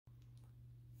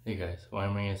Hey guys,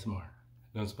 Wyoming ASMR. I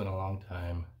know it's been a long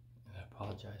time and I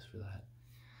apologize for that.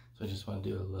 So I just want to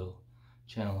do a little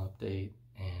channel update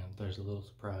and there's a little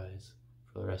surprise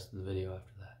for the rest of the video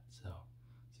after that. So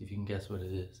see if you can guess what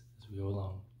it is as we go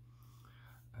along.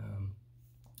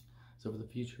 So for the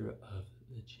future of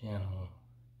the channel,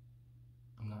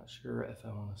 I'm not sure if I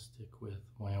want to stick with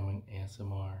Wyoming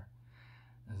ASMR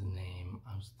as a name.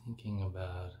 I was thinking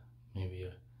about maybe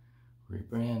a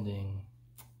rebranding,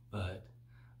 but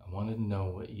I wanted to know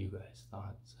what you guys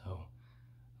thought, so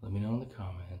let me know in the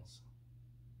comments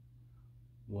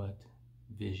what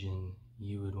vision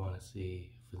you would want to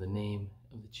see for the name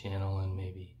of the channel and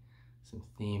maybe some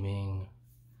theming,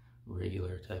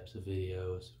 regular types of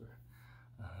videos, or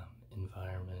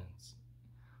environments.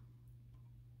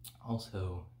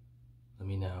 Also, let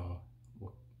me know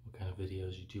what kind of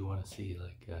videos you do want to see,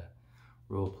 like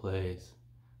role plays,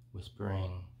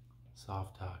 whispering,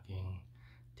 soft talking,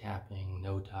 tapping,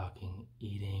 no talking,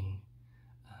 eating,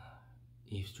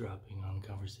 eavesdropping on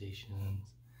conversations.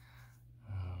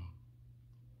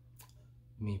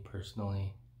 Me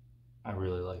personally, I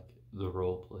really like the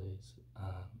role plays,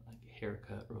 like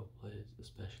haircut role plays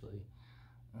especially.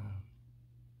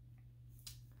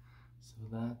 So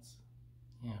that's,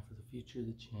 yeah, for the future of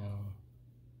the channel,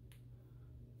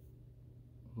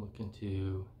 I'm looking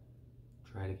to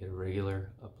try to get a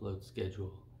regular upload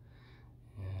schedule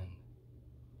and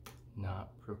not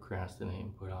procrastinate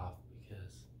and put off,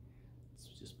 because it's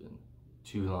just been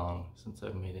too long since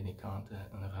I've made any content,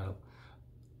 and I've had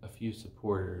a few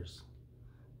supporters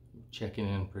checking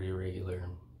in pretty regular,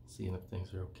 seeing if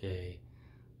things are okay,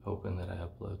 hoping that I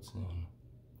upload soon.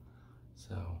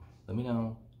 So let me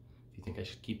know if you think I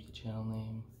should keep the channel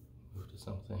name, move to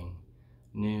something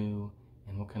new,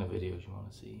 and what kind of videos you want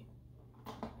to see.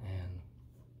 And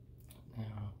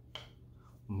now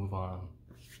we'll move on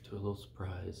to a little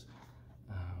surprise.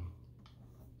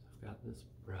 I've got this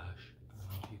brush. I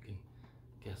don't know if you can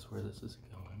guess where this is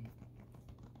going.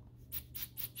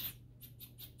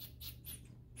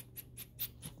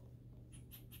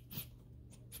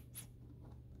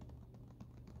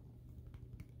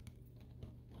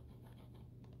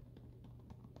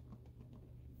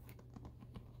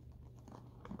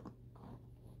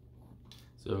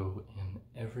 So in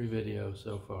every video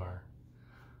so far,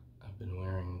 I've been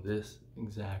wearing this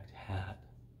exact hat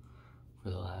for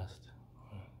the last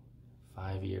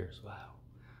 5 years. Wow.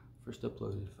 First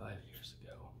uploaded 5 years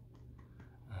ago.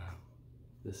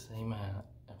 The same hat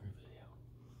every video.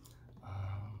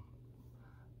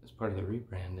 As part of the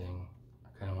rebranding,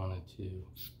 I kind of wanted to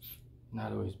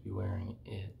not always be wearing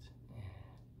it.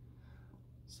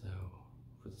 So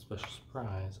for the special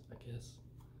surprise, I guess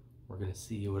we're gonna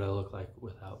see what I look like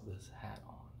without this hat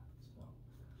on.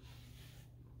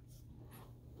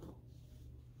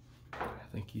 So I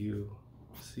think you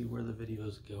see where the video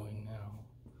is going now.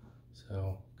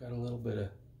 So got a little bit of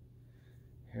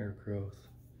hair growth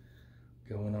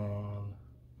going on.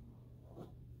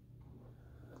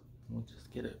 We'll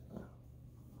just get it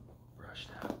brushed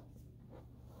out.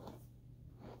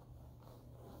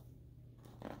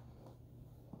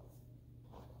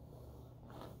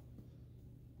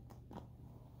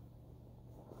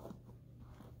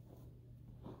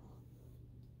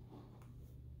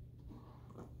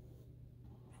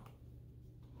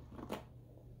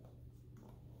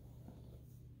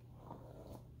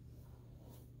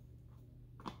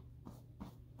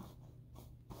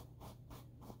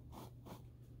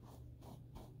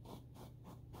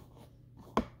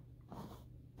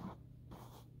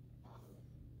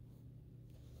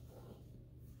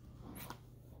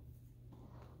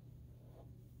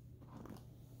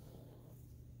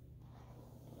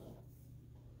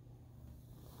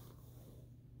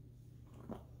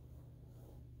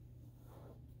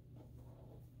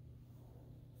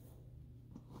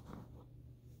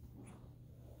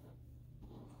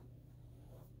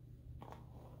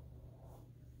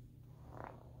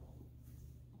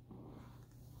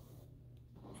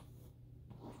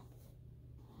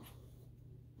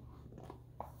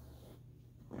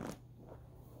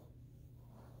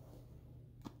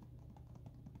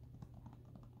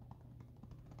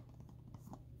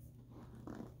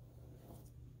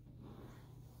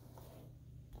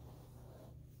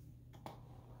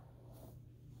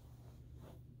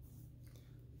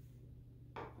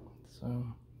 So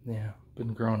yeah,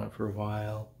 been growing it for a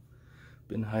while.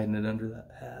 Been hiding it under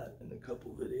that hat in a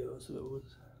couple videos, so it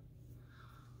was,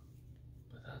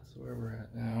 but that's where we're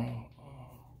at now.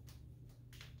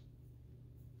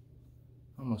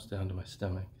 Almost down to my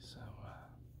stomach, so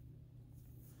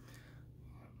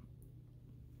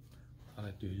thought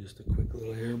I'd do just a quick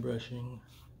little hair brushing.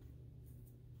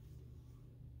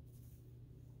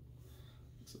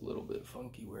 It's a little bit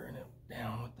funky wearing it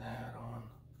down with the hat on.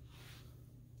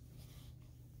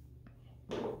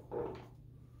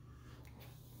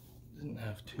 Didn't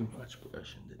have too much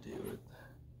brushing to do it.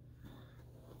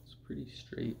 It's pretty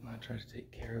straight and I try to take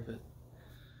care of it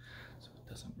so it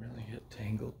doesn't really get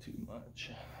tangled too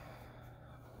much.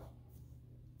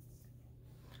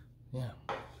 Yeah.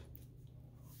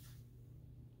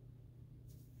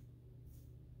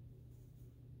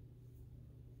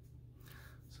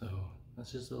 So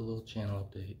that's just a little channel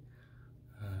update.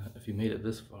 If you made it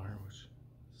this far, which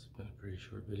has been a pretty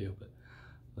short video, but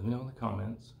let me know in the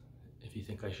comments if you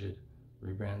think I should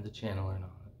rebrand the channel or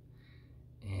not,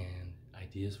 and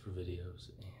ideas for videos,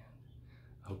 and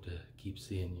I hope to keep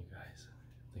seeing you guys.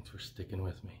 Thanks for sticking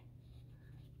with me.